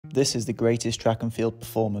This is the greatest track and field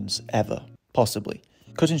performance ever, possibly.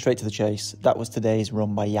 Cutting straight to the chase, that was today's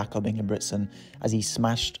run by Jakob Ingebrigtsen as he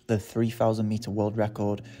smashed the 3,000 metre world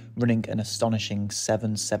record, running an astonishing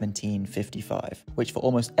 7:17:55, which for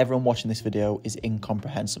almost everyone watching this video is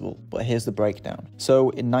incomprehensible, but here's the breakdown. So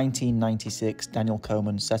in 1996, Daniel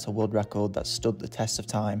Komen set a world record that stood the test of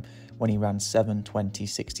time when he ran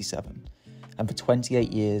 7:20:67, and for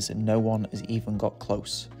 28 years no one has even got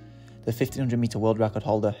close. The 1500 metre world record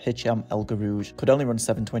holder Hicham El Garouj could only run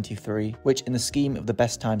 7:23, which in the scheme of the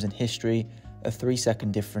best times in history, a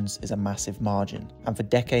 3-second difference is a massive margin. And for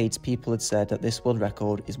decades, people had said that this world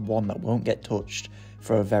record is one that won't get touched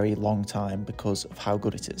for a very long time because of how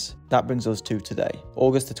good it is. That brings us to today,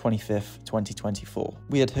 August the 25th, 2024.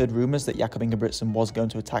 We had heard rumours that Jakob Ingebrigtsen was going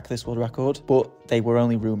to attack this world record, but they were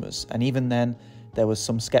only rumours, and even then, there was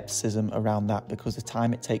some skepticism around that because the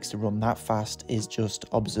time it takes to run that fast is just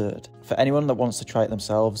absurd. For anyone that wants to try it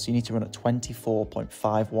themselves, you need to run at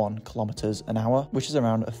 24.51 kilometers an hour, which is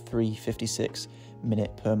around a 3:56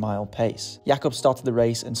 minute per mile pace. Jakob started the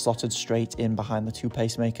race and slotted straight in behind the two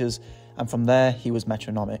pacemakers, and from there he was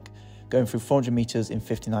metronomic. Going through 400 metres in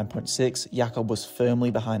 59.6, Jakob was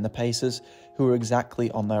firmly behind the pacers, who were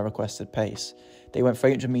exactly on their requested pace. They went for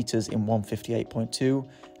 800 metres in 1:58.2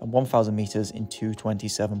 and 1,000 metres in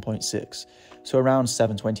 2:27.6, so around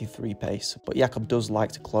 7:23 pace, but Jakob does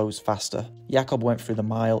like to close faster. Jakob went through the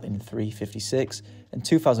mile in 3:56 and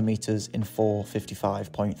 2,000 metres in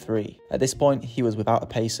 4:55.3. At this point, he was without a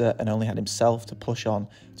pacer and only had himself to push on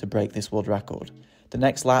to break this world record. The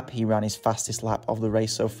next lap, he ran his fastest lap of the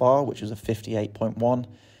race so far, which was a 58.1,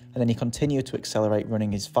 and then he continued to accelerate,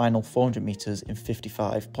 running his final 400 metres in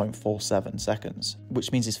 55.47 seconds,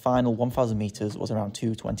 which means his final 1,000 metres was around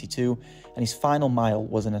 2:22, and his final mile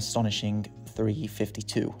was an astonishing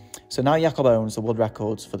 3:52. So now Jakob owns the world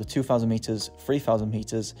records for the 2,000 metres, 3,000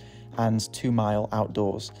 metres, and 2-mile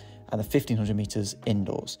outdoors, and the 1,500 metres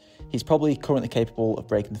indoors. He's probably currently capable of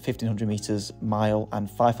breaking the 1,500 metres, mile, and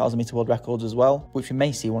 5,000 metre world records as well, which we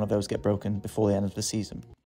may see one of those get broken before the end of the season.